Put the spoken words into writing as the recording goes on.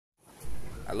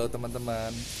Halo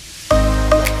teman-teman.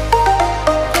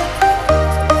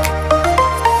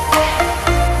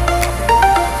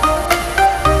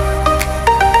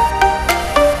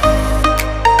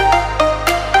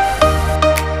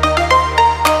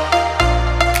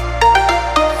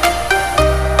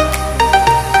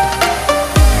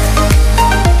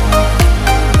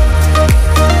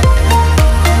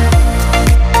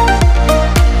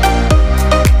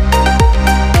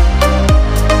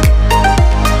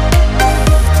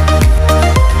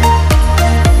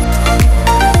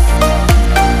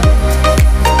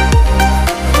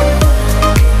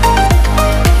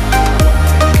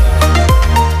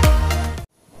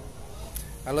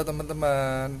 Halo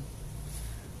teman-teman,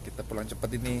 kita pulang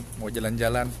cepet ini, mau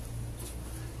jalan-jalan.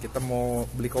 Kita mau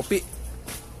beli kopi.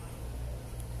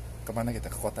 Kemana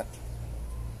kita? Ke kota?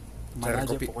 Mana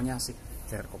aja kopi. pokoknya asik.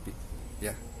 Cari kopi,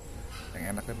 ya. Yang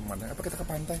enaknya pemandangan. Apa kita ke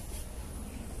pantai?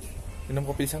 Minum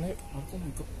kopi di sana yuk. Aku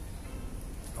ikut.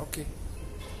 Oke.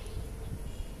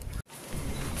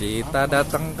 Kita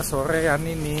datang ke sorean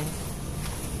ini.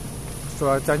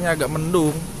 Cuacanya agak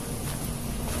mendung.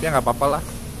 Ya nggak apa-apa lah.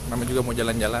 Namanya juga mau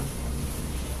jalan-jalan.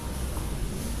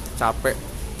 Capek.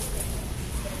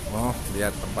 Oh,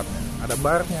 lihat tempatnya. Ada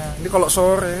barnya. Ini kalau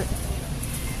sore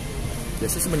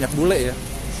biasanya sih banyak bule ya.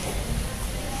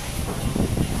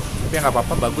 Tapi ya nggak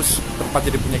apa-apa, bagus. Tempat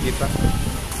jadi punya kita.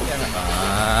 Ya nggak?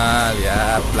 Ah,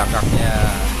 lihat belakangnya.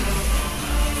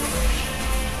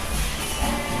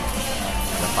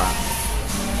 Ada apa?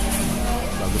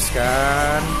 Bagus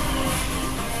kan?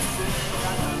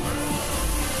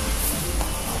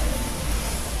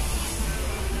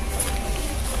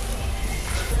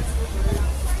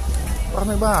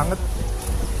 Ramai banget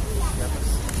di atas.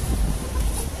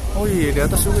 Oh iya, di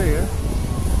atas juga ya.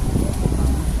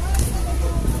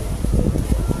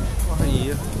 Wah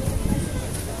iya.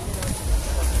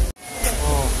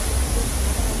 Oh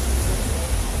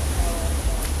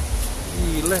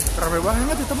gile, ramai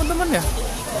banget ya teman-teman ya.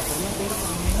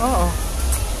 Oh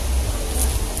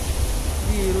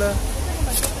gila.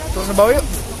 Terus ke bawah yuk.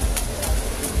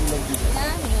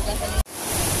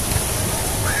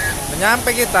 Udah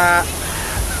nyampe kita.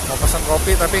 Mau pesan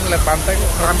kopi tapi ngeliat pantai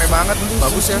rame banget,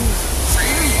 bagus ya.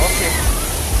 Oke.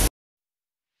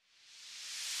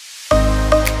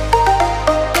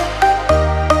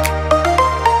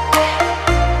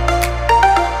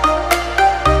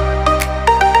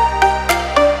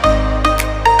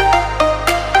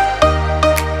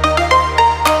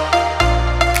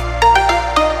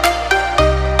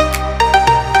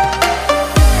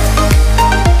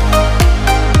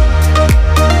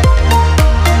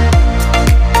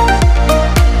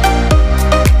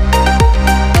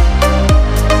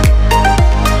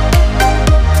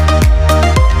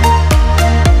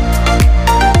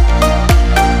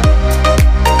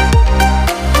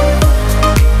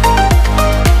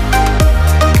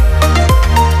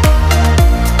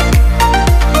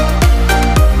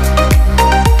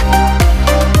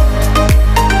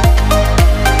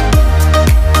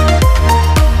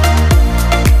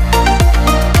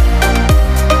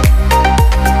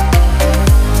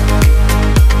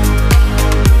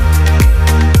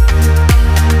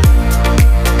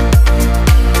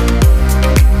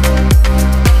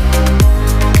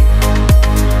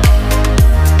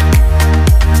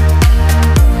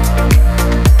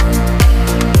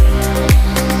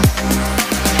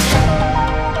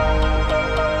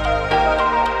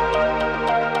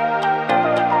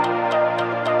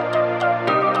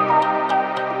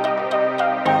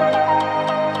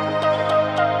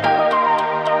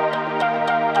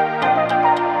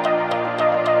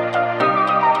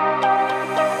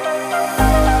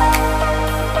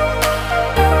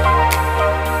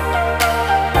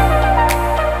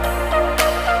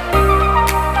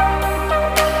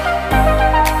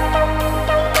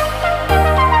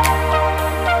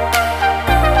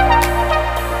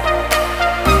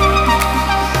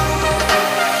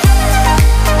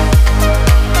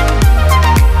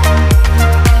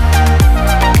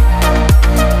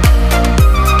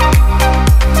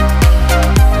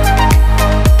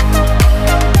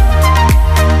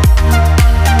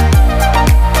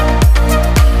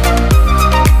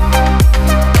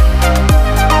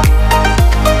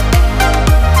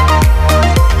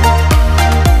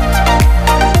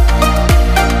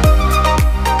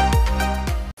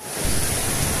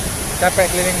 Capek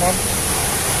keliling mall.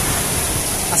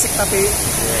 Asik tapi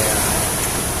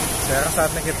Sekarang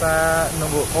saatnya kita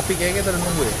nunggu kopi, kayaknya kita udah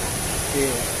nunggu ya. Oke,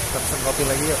 Kita pesen kopi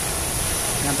lagi yuk.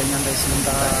 nyantai-nyantai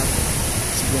sebentar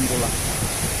sebelum pulang.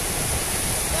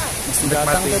 Mesti Nikmati.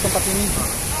 datang ke tempat ini.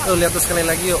 Tuh lihat tuh sekali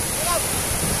lagi yuk.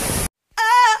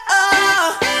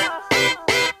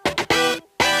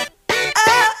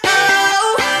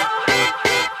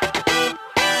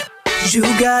 You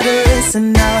gotta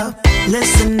listen up,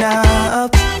 listen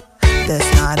up. There's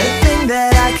not a thing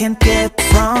that I can't get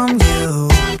from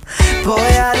you. Boy,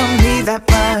 I don't need that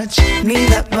much, need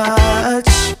that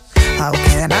much. How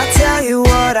can I tell you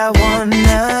what I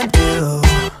wanna do?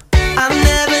 I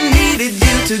never needed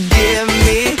you to give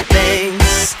me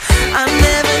things. I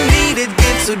never needed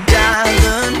gifts or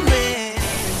diamond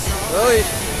rings. Oi,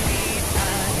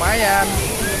 lumayan.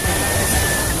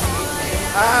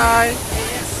 Hai.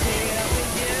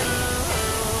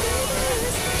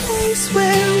 Place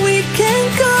where we can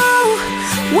go,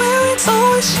 where it's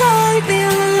always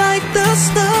shining like the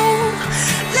snow.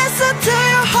 Listen to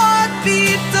your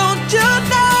heartbeat, don't you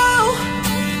know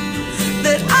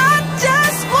that I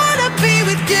just wanna be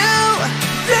with you.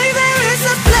 Baby, there is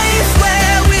a place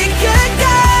where we can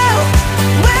go,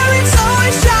 where it's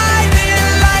always shining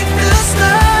like the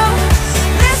snow.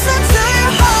 Listen to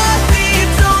your heartbeat,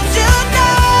 don't you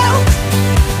know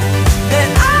that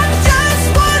I just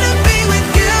wanna be with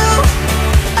you.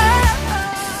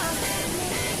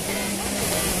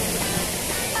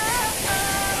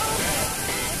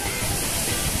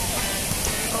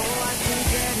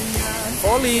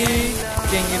 Oli,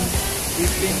 ingin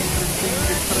eating, drinking,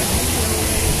 different.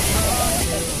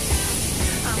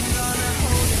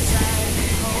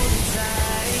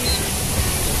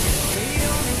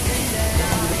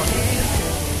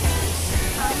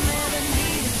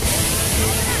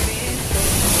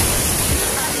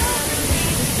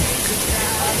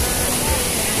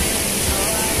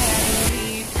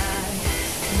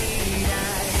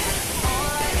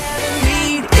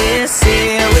 Need is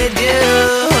here with you.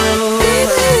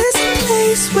 There's a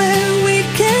place where we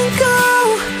can go,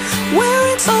 where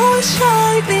it's always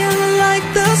shining like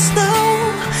the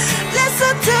snow.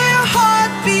 Listen to your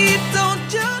heartbeat, don't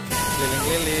you know?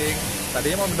 Keliling-keliling.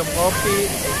 Tadinya mau minum kopi,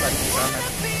 bukan di sana.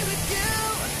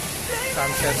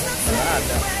 Sunset nggak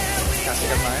ada.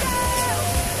 Kasihkan main.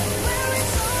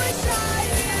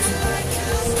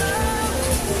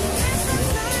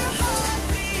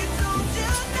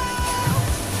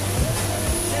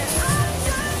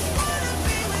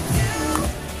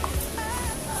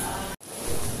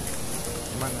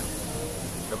 Gimana?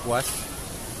 Udah puas?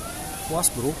 Puas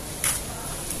bro.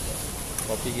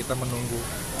 Kopi kita menunggu.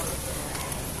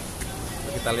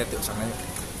 Kita lihat yuk sana yuk.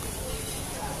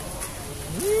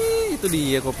 Itu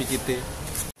dia kopi kita.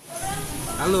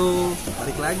 Halo,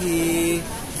 balik lagi.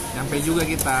 Nyampe juga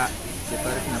kita.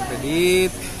 Kita nyampe di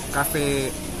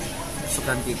cafe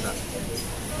kesukaan kita.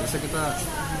 Biasa kita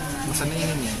pesannya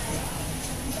ini nih.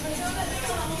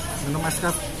 Minum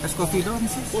es kopi doang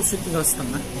sih. Oh sih tinggal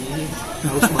setengah. Iya,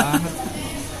 haus banget.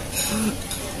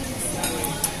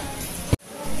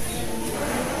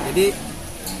 Jadi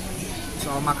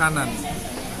soal makanan,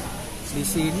 di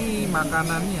sini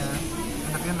makanannya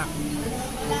enak-enak.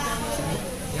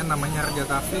 Ya namanya harga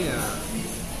kafe ya,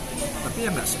 tapi ya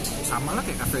nggak sama lah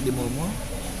kayak kafe di mall-mall,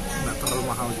 nggak terlalu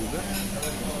mahal juga.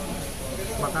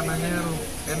 Makanannya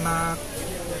enak,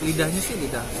 lidahnya sih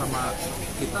lidah sama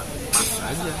kita pas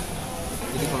aja.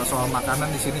 Jadi kalau soal makanan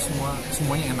di sini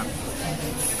semuanya enak.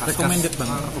 Recommended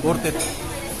banget, worth it.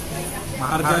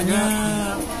 Harganya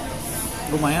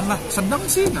lumayan lah. Sedang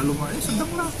sih, nggak lumayan,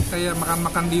 sedang lah. Kayak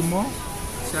makan-makan di mall.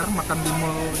 Sekarang makan di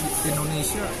mall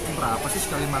Indonesia berapa sih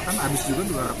sekali makan? Habis juga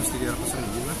 200-300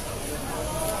 ribu kan.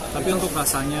 Tapi itu, untuk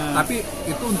rasanya. Tapi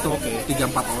itu untuk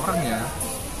 3-4 orang ya.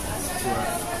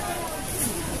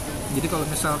 Jadi kalau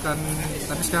misalkan,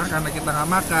 tapi sekarang karena kita nggak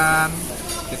makan,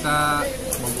 kita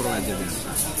ngobrol aja biasa.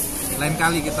 Lain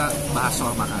kali kita bahas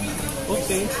soal makanan.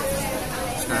 Oke.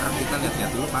 Sekarang kita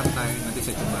lihat-lihat dulu pantai, nanti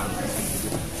saya coba.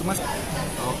 Cuma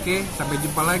oke, sampai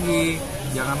jumpa lagi.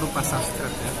 Jangan lupa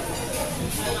subscribe ya.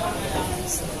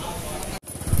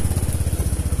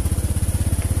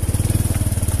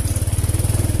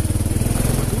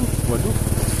 Waduh.